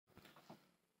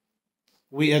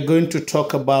We are going to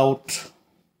talk about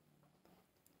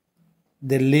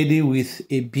The Lady with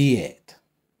a Beard.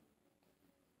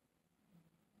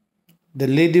 The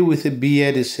Lady with a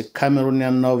Beard is a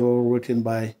Cameroonian novel written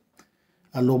by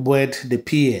Aloubet de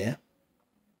Pierre,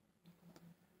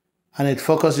 and it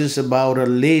focuses about a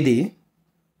lady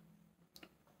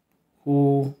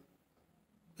who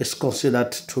is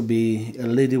considered to be a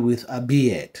lady with a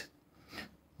beard.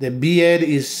 The beard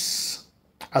is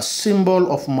a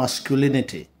symbol of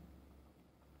masculinity.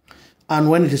 And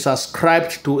when it is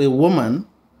ascribed to a woman,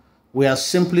 we are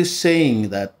simply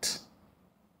saying that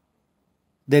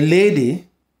the lady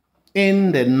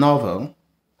in the novel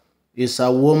is a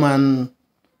woman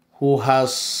who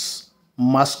has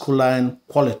masculine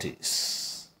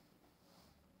qualities.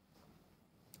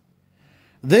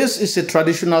 This is a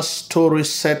traditional story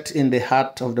set in the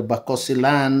heart of the Bakossi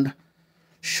land,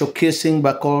 showcasing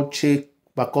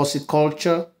Bakossi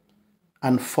culture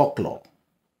and folklore.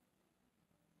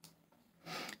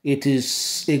 It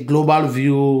is a global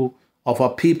view of a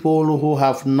people who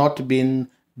have not been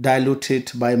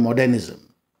diluted by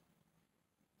modernism,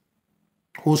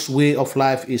 whose way of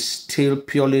life is still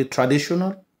purely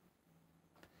traditional,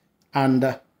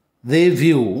 and they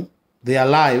view their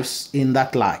lives in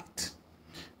that light.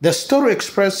 The story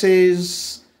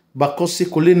expresses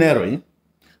Bakossi culinary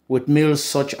with meals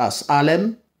such as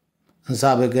alem,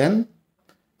 zabegen,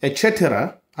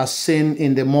 etc., as seen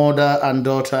in the mother and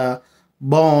daughter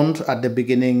bond at the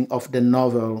beginning of the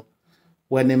novel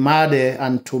when Imade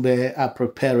and Tube are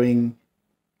preparing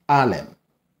alem.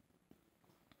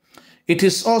 It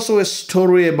is also a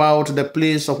story about the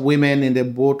place of women in the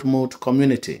Boatmoot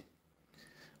community.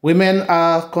 Women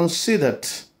are considered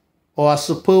or are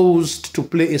supposed to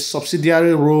play a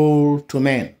subsidiary role to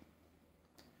men.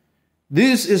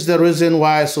 This is the reason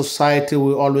why society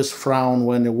will always frown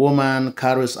when a woman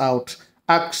carries out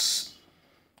acts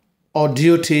or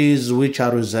duties which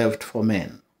are reserved for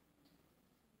men.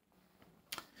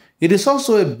 It is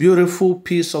also a beautiful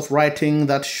piece of writing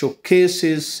that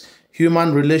showcases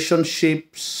human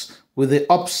relationships with the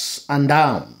ups and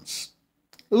downs.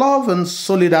 Love and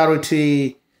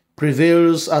solidarity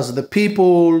prevails as the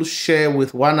people share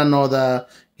with one another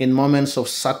in moments of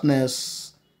sadness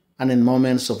and in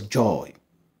moments of joy.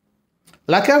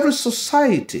 Like every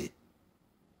society,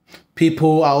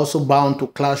 people are also bound to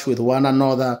clash with one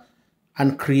another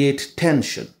and create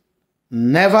tension.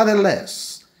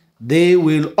 Nevertheless, they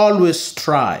will always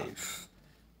strive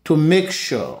to make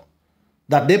sure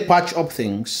that they patch up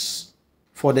things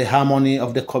for the harmony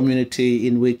of the community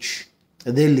in which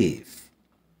they live.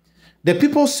 The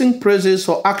people sing praises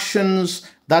for actions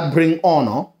that bring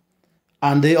honor,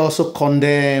 and they also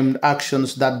condemn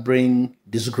actions that bring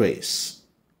disgrace.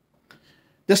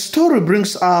 The story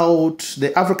brings out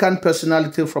the African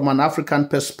personality from an African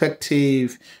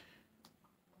perspective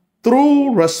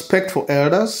through respect for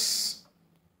elders,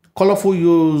 colorful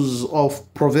use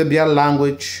of proverbial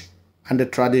language, and the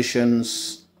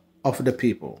traditions of the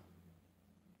people.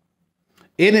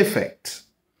 In effect,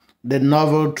 the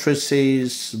novel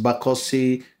traces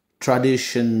Bakossi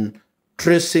tradition,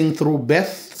 tracing through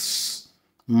births,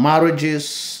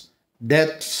 marriages,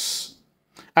 deaths,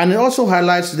 and it also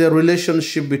highlights the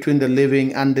relationship between the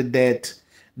living and the dead,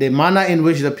 the manner in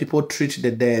which the people treat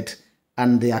the dead,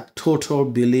 and their total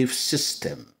belief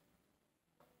system.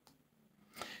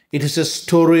 It is a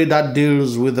story that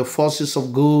deals with the forces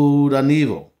of good and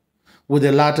evil, with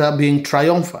the latter being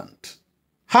triumphant.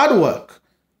 Hard work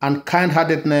and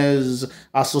kind-heartedness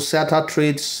are societal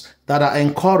traits that are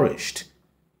encouraged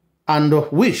and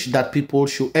wish that people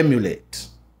should emulate.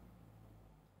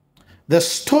 The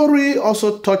story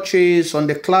also touches on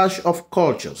the clash of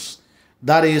cultures,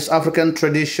 that is, African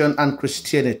tradition and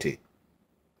Christianity.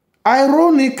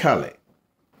 Ironically,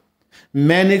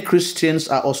 many Christians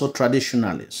are also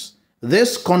traditionalists.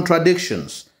 These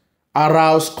contradictions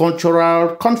arouse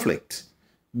cultural conflict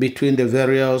between the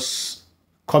various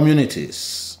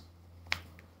communities.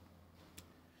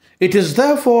 It is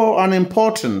therefore an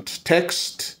important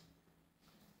text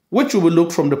which will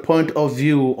look from the point of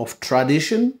view of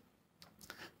tradition,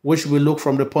 which will look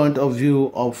from the point of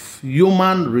view of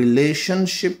human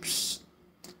relationships,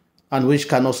 and which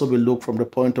can also be looked from the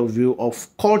point of view of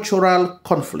cultural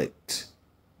conflict.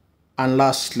 And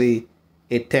lastly,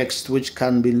 a text which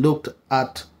can be looked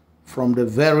at from the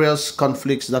various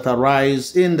conflicts that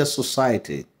arise in the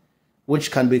society,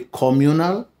 which can be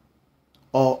communal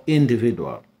or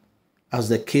individual, as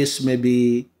the case may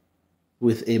be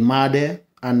with Imade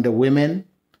and the women,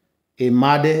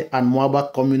 Imade and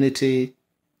Mwaba community,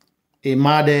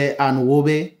 Imade and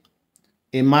Wobe,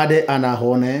 Imade and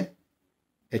Ahone,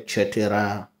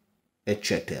 etc.,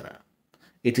 etc.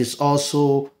 It is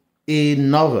also a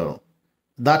novel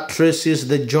that traces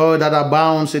the joy that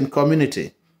abounds in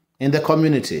the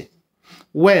community,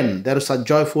 when there is a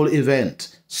joyful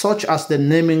event, such as the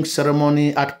naming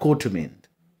ceremony at Kotuming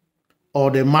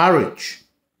or the marriage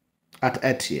at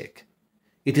Etiek.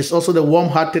 It is also the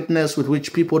warm-heartedness with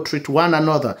which people treat one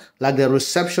another, like the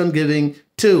reception giving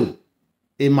to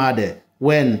Imade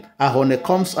when Ahone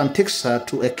comes and takes her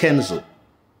to Ekenzo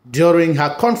during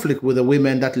her conflict with the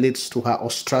women that leads to her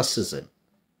ostracism.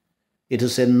 It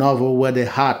is a novel where the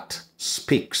heart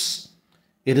speaks.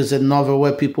 It is a novel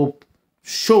where people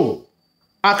show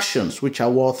actions which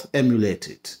are worth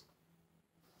emulated.